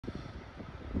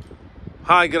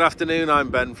Hi, good afternoon. I'm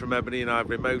Ben from Ebony and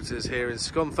Ivory Motors here in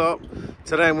Scunthorpe.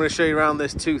 Today I'm going to show you around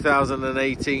this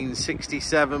 2018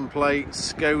 67 plate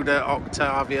Skoda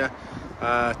Octavia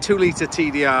 2-litre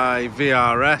TDI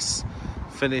VRS,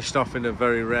 finished off in a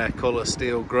very rare colour,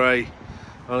 steel grey.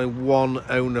 Only one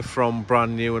owner from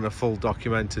brand new and a full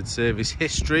documented service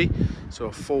history, so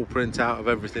a full printout of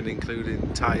everything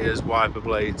including tyres, wiper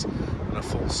blades and a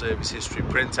full service history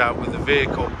printout with the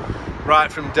vehicle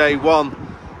right from day one.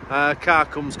 Car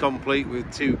comes complete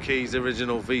with 2 keys,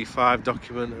 original V5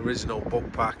 document, original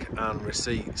book pack and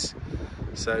receipts.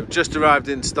 So just arrived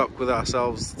in stock with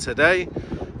ourselves today.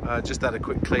 Just had a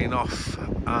quick clean off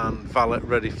and valet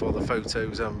ready for the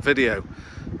photos and video.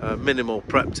 Minimal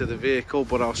prep to the vehicle,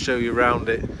 but I'll show you around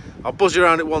it. I'll buzz you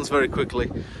around it once very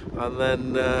quickly, and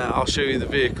then I'll show you the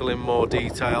vehicle in more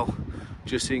detail,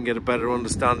 just so you can get a better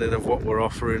understanding of what we're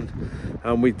offering.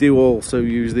 And we do also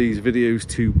use these videos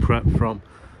to prep from.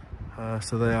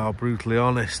 So they are brutally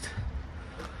honest.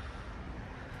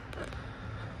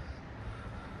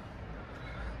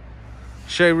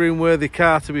 Showroom worthy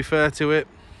car, to be fair to it.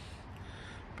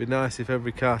 Be nice if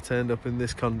every car turned up in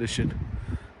this condition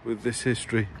with this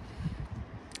history.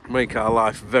 Make our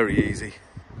life very easy.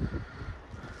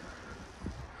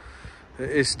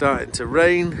 It is starting to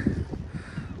rain,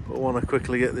 but I want to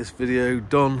quickly get this video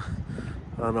done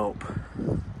and up.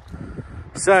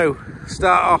 So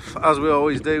start off as we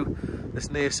always do, this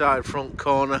near side front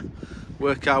corner,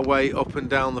 work our way up and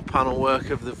down the panel work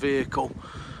of the vehicle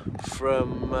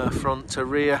from front to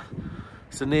rear.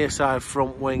 So near side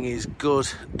front wing is good,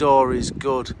 door is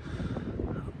good,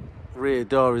 rear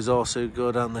door is also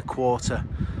good, and the quarter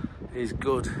is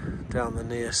good down the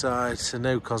near side, so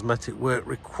no cosmetic work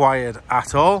required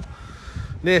at all.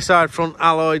 Near side front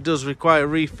alloy does require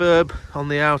refurb on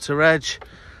the outer edge.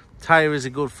 Tyre is a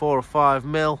good 4 or 5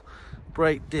 mil.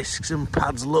 Brake discs and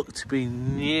pads look to be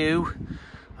new.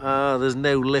 There's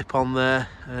no lip on there,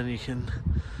 and you can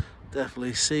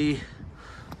definitely see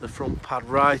the front pad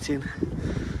writing.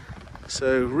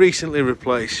 So recently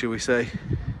replaced, shall we say.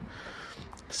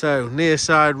 So near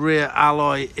side rear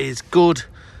alloy is good.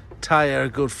 Tyre a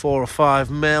good 4 or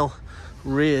 5 mil.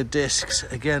 Rear discs,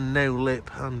 again no lip,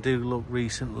 and do look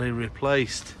recently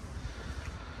replaced.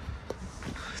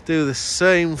 Do the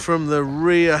same from the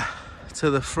rear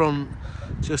to the front,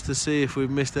 just to see if we've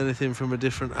missed anything from a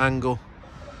different angle.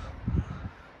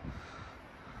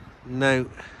 No,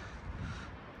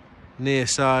 near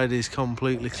side is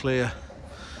completely clear.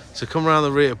 So come around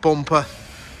the rear bumper,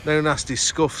 no nasty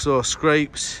scuffs or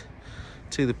scrapes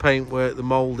to the paintwork, the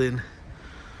moulding,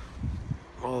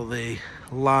 or the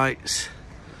lights.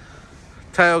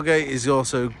 Tailgate is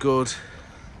also good.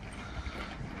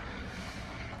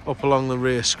 Up along the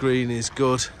rear screen is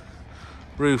good.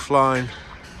 Roof line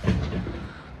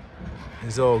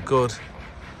is all good.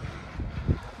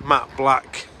 Matte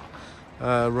black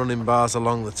running bars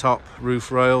along the top,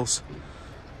 roof rails.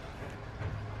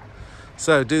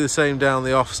 So do the same down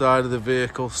the off side of the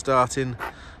vehicle, starting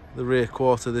the rear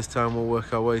quarter. This time we'll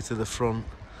work our way to the front.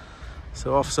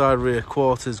 So offside rear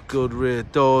quarter's good, rear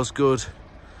door's good,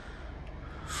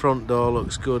 front door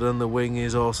looks good, and the wing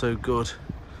is also good.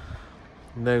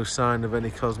 No sign of any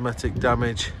cosmetic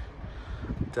damage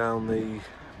down the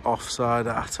offside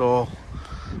at all.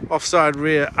 Offside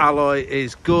rear alloy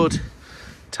is good.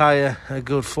 Tyre a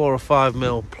good 4 or 5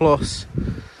 mil plus.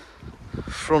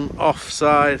 Front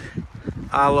offside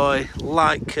alloy,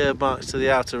 light curb marks to the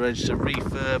outer edge to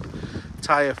refurb.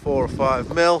 Tyre 4 or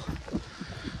 5 mil.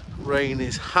 Rain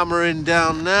is hammering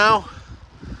down now.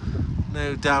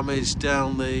 No damage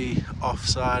down the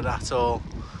offside at all.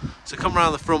 So come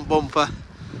around the front bumper,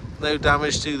 no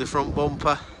damage to the front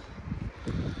bumper,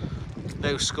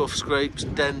 no scuff, scrapes,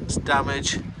 dents,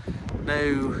 damage,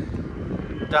 no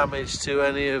damage to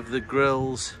any of the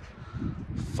grills,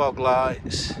 fog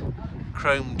lights,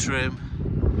 chrome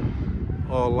trim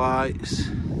or lights,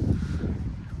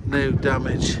 no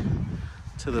damage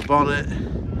to the bonnet.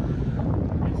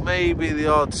 Maybe the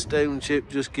odd stone chip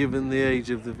just given the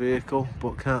age of the vehicle,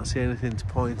 but can't see anything to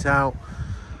point out.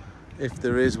 If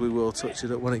there is, we will touch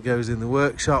it up when it goes in the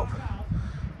workshop.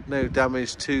 No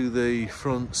damage to the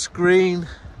front screen.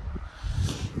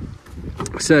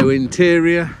 So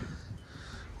interior,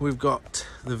 we've got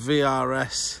the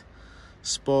VRS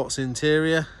sports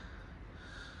interior.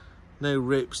 No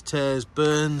rips, tears,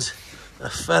 burns. A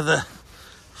feather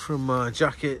from my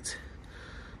jacket.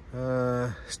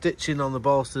 Stitching on the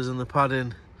bolsters and the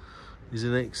padding is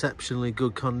in exceptionally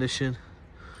good condition.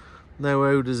 No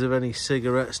odours of any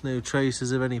cigarettes, no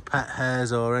traces of any pet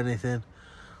hairs or anything.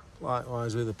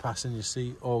 Likewise with the passenger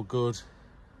seat, all good.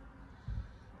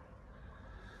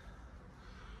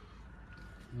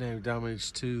 No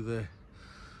damage to the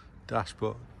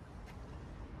dashboard.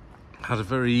 Had a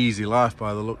very easy life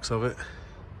by the looks of it.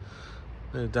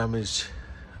 No damage,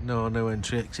 no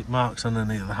entry exit marks on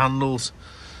any of the handles.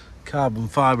 Carbon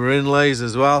fibre inlays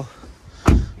as well.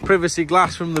 Privacy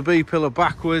glass from the B-pillar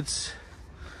backwards.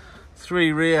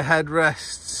 3 rear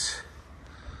headrests.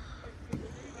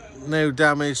 No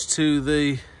damage to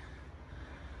the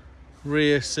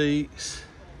rear seats.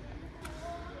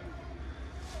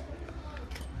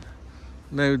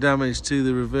 No damage to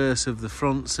the reverse of the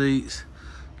front seats.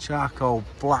 Charcoal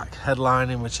black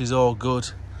headlining, which is all good.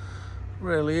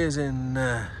 Really is in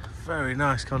very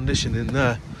nice condition in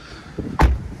there.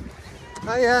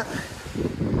 Oh yeah.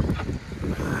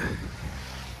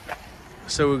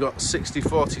 So we've got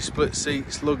 60-40 split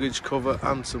seats, luggage cover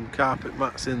and some carpet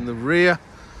mats in the rear.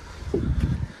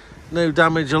 No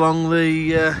damage along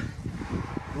the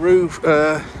roof,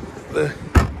 the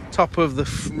top of the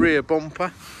rear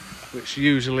bumper, which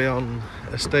usually on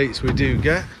estates we do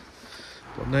get,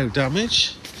 but no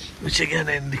damage, which again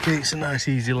indicates a nice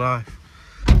easy life.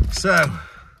 So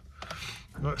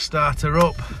let's start her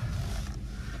up.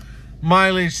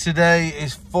 Mileage today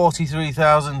is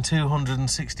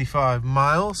 43,265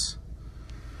 miles.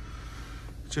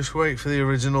 Just wait for the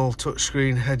original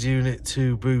touchscreen head unit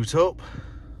to boot up,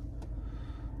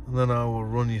 and then I will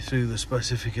run you through the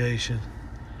specification.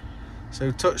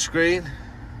 So touchscreen,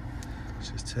 let's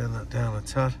just turn that down a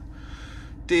tad.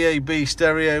 DAB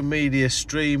stereo, media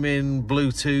streaming,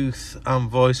 Bluetooth and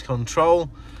voice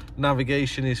control.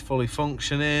 Navigation is fully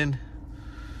functioning.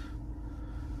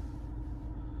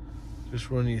 Just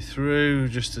run you through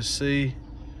just to see.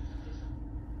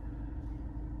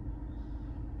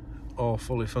 All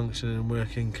fully functioning and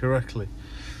working correctly.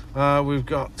 We've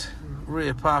got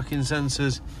rear parking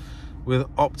sensors with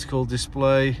optical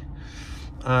display,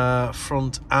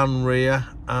 front and rear,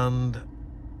 and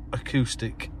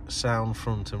acoustic sound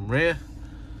front and rear.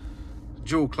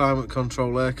 Dual climate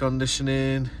control air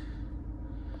conditioning,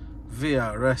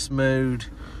 VRS mode,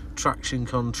 traction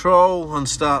control and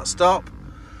start stop.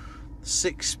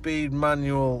 6-speed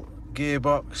manual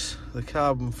gearbox. The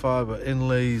carbon fibre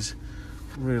inlays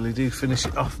really do finish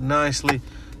it off nicely.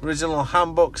 Original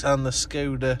handbooks and the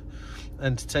Skoda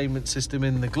entertainment system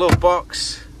in the glove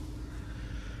box.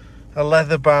 A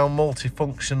leather bound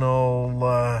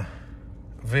multifunctional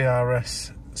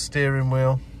VRS steering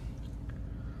wheel.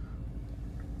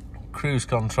 Cruise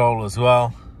control as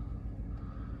well.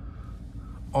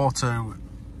 Auto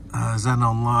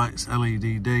xenon lights,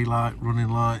 LED daylight, running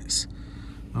lights,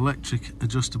 electric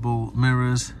adjustable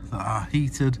mirrors that are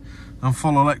heated, and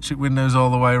full electric windows all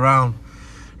the way around.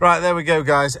 Right, there we go,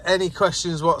 guys. Any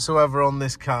questions whatsoever on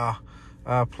this car,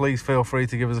 please feel free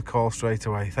to give us a call straight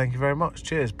away. Thank you very much.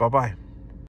 Cheers. Bye-bye.